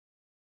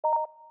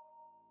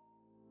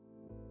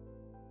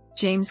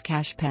James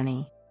Cash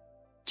Penney.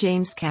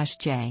 James Cash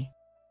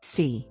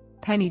J.C.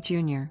 Penney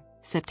Jr.,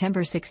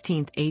 September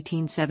 16,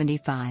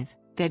 1875,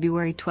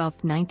 February 12,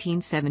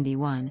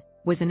 1971,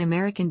 was an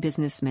American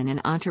businessman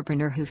and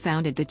entrepreneur who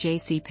founded the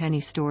J.C.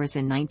 Penney stores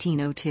in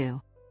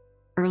 1902.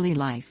 Early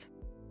life.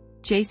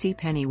 J.C.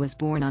 Penney was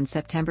born on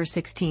September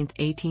 16,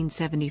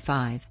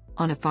 1875,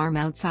 on a farm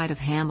outside of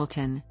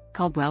Hamilton,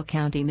 Caldwell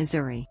County,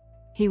 Missouri.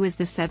 He was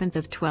the seventh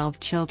of 12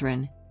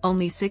 children,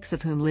 only 6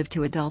 of whom lived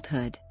to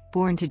adulthood,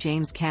 born to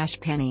James Cash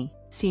Penney,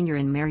 Sr.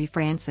 and Mary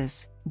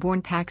Frances,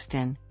 born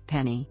Paxton,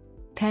 Penney.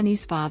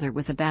 Penney's father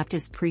was a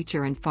Baptist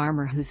preacher and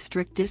farmer whose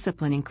strict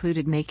discipline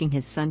included making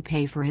his son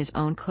pay for his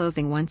own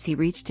clothing once he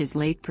reached his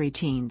late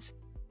preteens.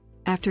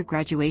 After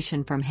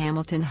graduation from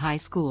Hamilton High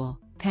School,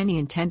 Penney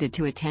intended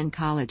to attend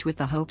college with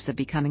the hopes of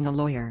becoming a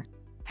lawyer.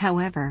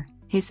 However,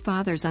 his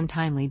father's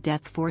untimely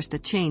death forced a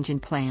change in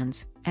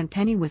plans, and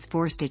Penney was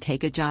forced to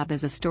take a job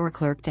as a store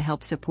clerk to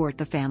help support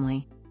the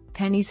family.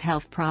 Penney's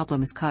health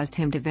problems caused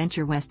him to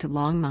venture west to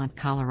Longmont,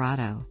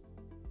 Colorado.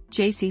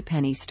 J.C.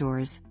 Penney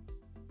stores.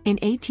 In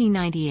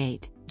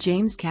 1898,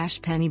 James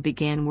Cash Penney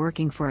began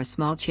working for a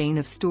small chain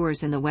of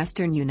stores in the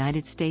western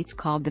United States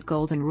called the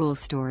Golden Rule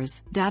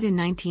Stores. In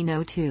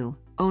 1902,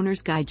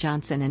 owners Guy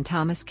Johnson and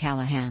Thomas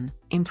Callahan,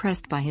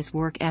 impressed by his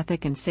work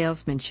ethic and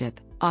salesmanship,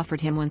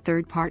 offered him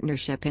one-third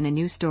partnership in a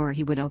new store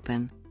he would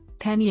open.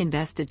 Penney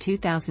invested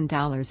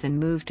 $2,000 and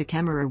moved to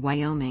Kemmerer,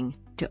 Wyoming,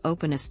 to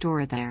open a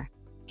store there.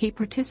 He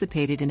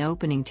participated in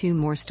opening 2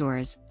 more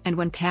stores, and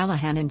when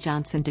Callahan and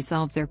Johnson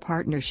dissolved their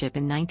partnership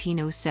in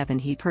 1907,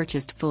 he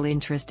purchased full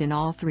interest in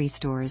all 3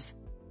 stores.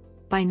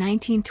 By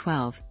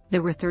 1912,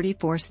 there were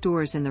 34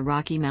 stores in the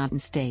Rocky Mountain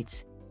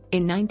states.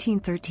 In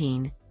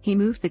 1913, he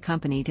moved the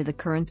company to the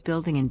Kearns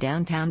Building in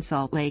downtown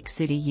Salt Lake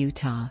City,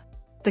 Utah.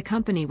 The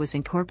company was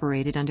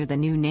incorporated under the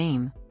new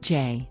name,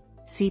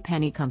 J.C.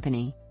 Penney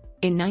Company.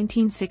 In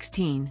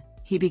 1916,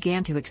 he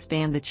began to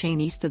expand the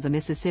chain east of the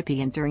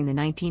Mississippi, and during the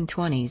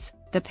 1920s,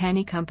 the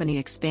Penney Company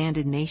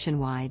expanded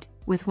nationwide,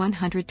 with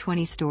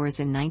 120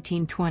 stores in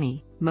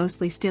 1920,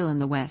 mostly still in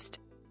the West.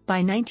 By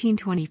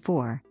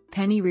 1924,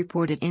 Penney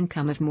reported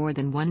income of more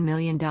than $1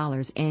 million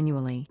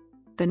annually.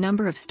 The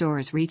number of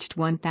stores reached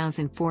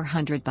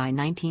 1,400 by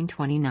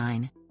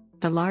 1929.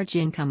 The large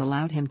income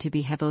allowed him to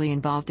be heavily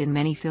involved in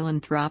many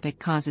philanthropic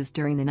causes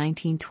during the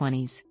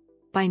 1920s.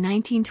 By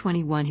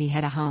 1921 he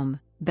had a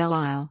home, Belle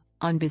Isle,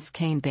 on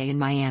Biscayne Bay in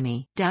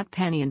Miami.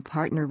 Penney and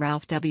partner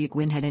Ralph W.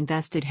 Gwynn had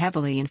invested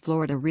heavily in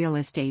Florida real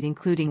estate,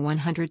 including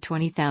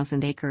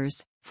 120,000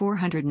 acres,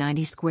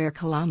 490 square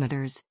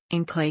kilometers,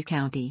 in Clay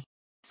County.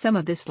 Some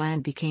of this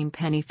land became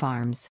Penney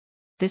Farms.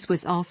 This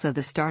was also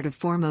the start of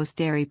Foremost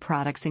Dairy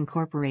Products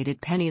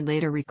Incorporated. Penney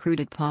later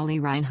recruited Polly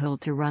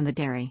Reinhold to run the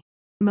dairy.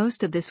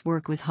 Most of this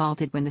work was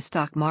halted when the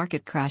stock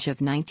market crash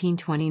of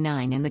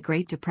 1929 and the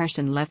Great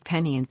Depression left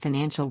Penney in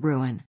financial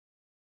ruin.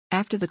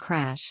 After the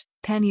crash,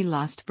 Penney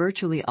lost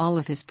virtually all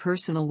of his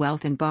personal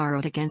wealth and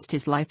borrowed against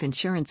his life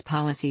insurance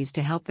policies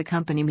to help the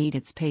company meet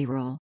its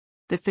payroll.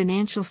 The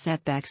financial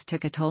setbacks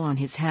took a toll on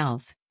his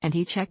health, and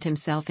he checked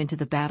himself into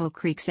the Battle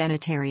Creek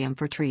Sanitarium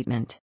for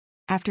treatment.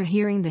 After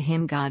hearing the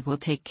hymn "God Will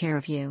Take Care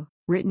of You,"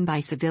 written by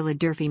Sevilla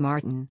Durfee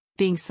Martin,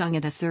 being sung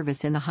at a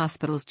service in the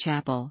hospital's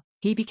chapel,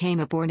 he became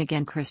a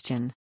born-again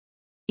Christian.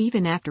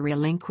 Even after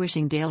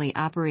relinquishing daily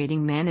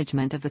operating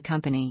management of the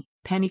company,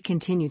 Penney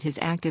continued his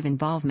active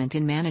involvement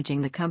in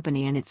managing the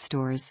company and its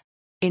stores.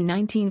 In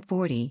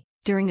 1940,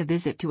 during a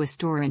visit to a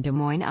store in Des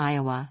Moines,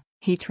 Iowa,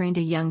 he trained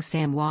a young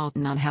Sam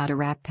Walton on how to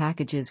wrap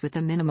packages with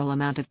a minimal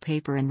amount of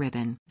paper and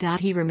ribbon.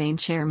 He remained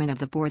chairman of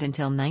the board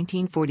until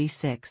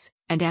 1946,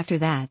 and after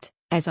that,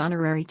 as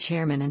honorary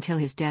chairman until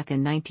his death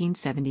in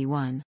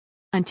 1971.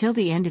 Until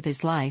the end of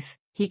his life,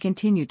 he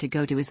continued to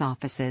go to his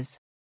offices.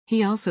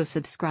 He also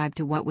subscribed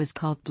to what was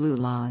called Blue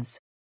Laws.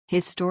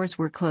 His stores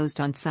were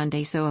closed on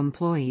Sunday so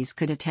employees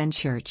could attend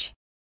church.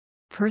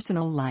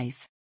 Personal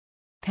life.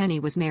 Penney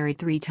was married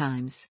 3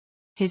 times.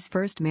 His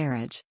first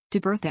marriage, to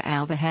Bertha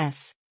Alva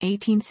Hess,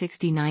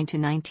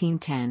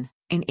 1869–1910,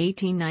 in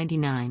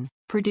 1899,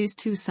 produced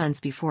 2 sons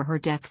before her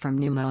death from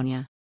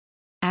pneumonia.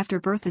 After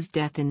Bertha's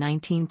death in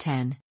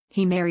 1910,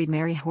 he married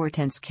Mary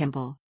Hortense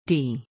Kimball,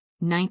 d.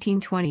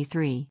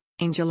 1923,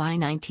 in July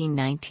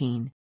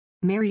 1919.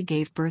 Mary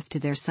gave birth to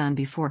their son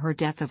before her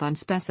death of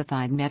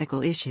unspecified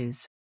medical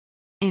issues.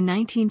 In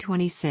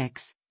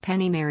 1926,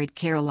 Penney married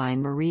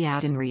Caroline Marie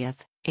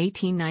Audenrieth,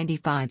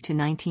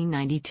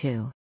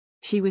 1895–1992.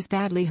 She was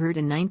badly hurt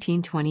in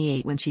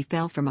 1928 when she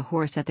fell from a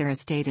horse at their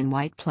estate in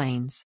White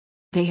Plains.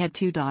 They had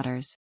 2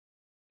 daughters.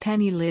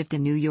 Penney lived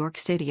in New York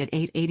City at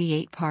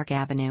 888 Park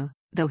Avenue,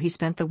 though he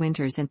spent the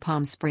winters in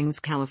Palm Springs,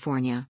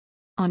 California.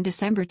 On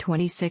December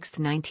 26,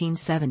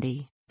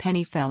 1970,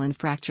 Penney fell and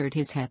fractured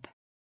his hip.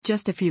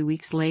 Just a few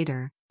weeks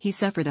later, he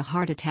suffered a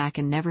heart attack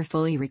and never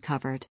fully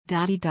recovered.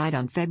 He died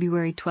on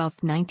February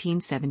 12,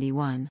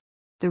 1971.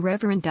 The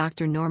Reverend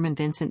Dr. Norman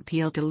Vincent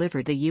Peale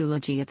delivered the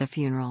eulogy at the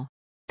funeral.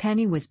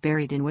 Penney was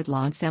buried in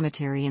Woodlawn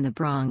Cemetery in the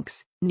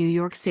Bronx, New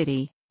York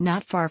City,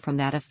 not far from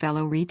that of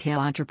fellow retail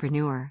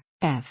entrepreneur,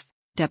 F.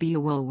 W.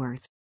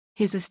 Woolworth.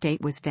 His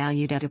estate was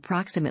valued at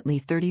approximately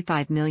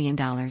 $35 million.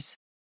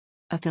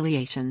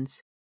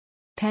 Affiliations.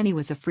 Penney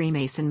was a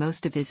Freemason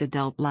most of his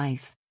adult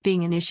life,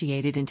 being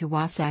initiated into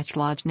Wasatch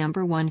Lodge No.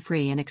 1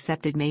 Free and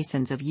Accepted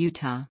Masons of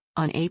Utah,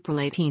 on April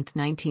 18,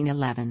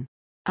 1911.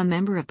 A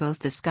member of both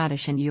the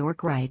Scottish and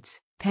York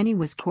Rites, Penney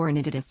was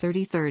coronated a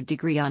 33rd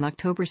degree on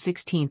October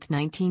 16,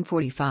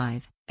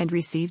 1945, and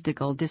received the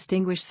Gold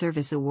Distinguished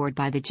Service Award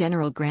by the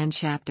General Grand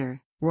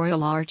Chapter,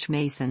 Royal Arch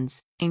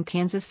Masons, in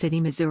Kansas City,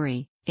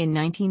 Missouri, in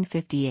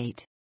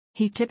 1958.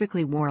 He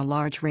typically wore a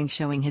large ring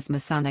showing his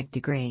Masonic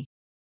degree.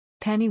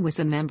 Penney was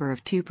a member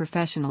of two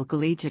professional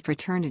collegiate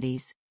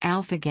fraternities,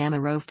 Alpha Gamma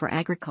Rho for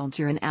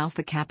agriculture and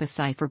Alpha Kappa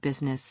Psi for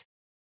business.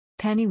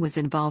 Penney was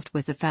involved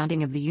with the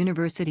founding of the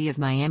University of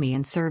Miami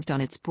and served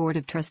on its board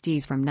of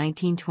trustees from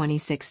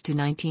 1926 to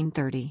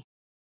 1930.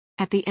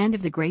 At the end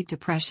of the Great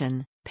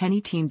Depression,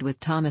 Penney teamed with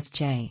Thomas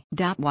J.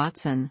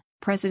 Watson,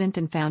 president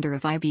and founder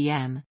of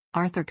IBM,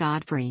 Arthur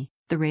Godfrey,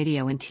 the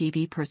radio and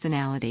TV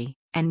personality,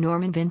 and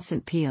Norman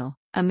Vincent Peale,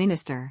 a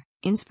minister,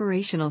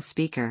 inspirational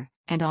speaker,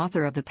 and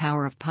author of The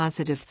Power of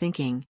Positive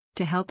Thinking,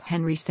 to help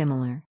Henry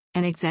Simler,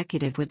 an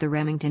executive with the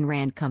Remington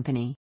Rand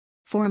Company,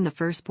 form the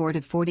first board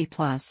of 40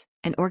 Plus,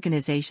 an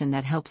organization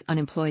that helps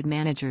unemployed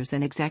managers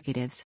and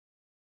executives.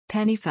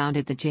 Penney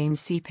founded the James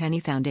C.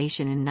 Penney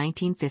Foundation in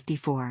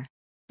 1954.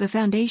 The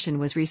foundation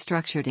was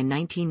restructured in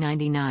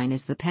 1999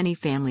 as the Penney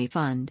Family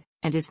Fund,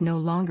 and is no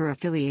longer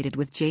affiliated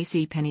with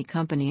J.C. Penney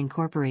Company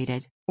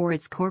Incorporated, or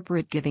its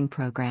corporate giving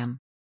program.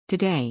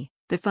 Today,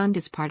 the fund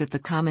is part of the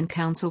Common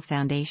Council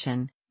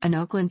Foundation, an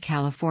Oakland,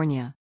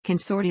 California,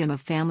 consortium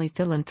of family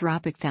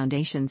philanthropic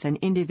foundations and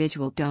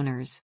individual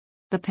donors.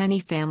 The Penney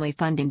Family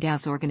Fund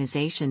endows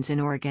organizations in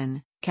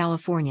Oregon,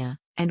 California,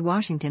 and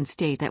Washington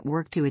state that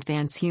work to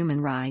advance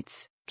human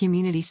rights,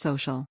 community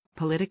social,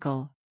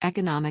 political,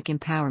 economic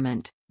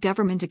empowerment,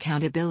 government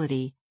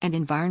accountability, and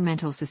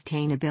environmental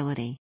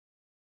sustainability.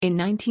 In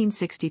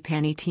 1960,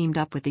 Penney teamed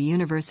up with the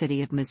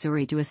University of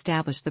Missouri to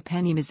establish the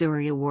Penney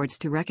Missouri Awards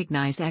to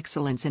recognize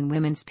excellence in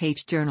women's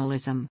page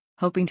journalism,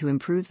 hoping to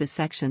improve the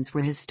sections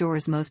where his store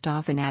is most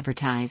often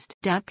advertised.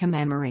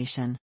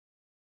 Commemoration.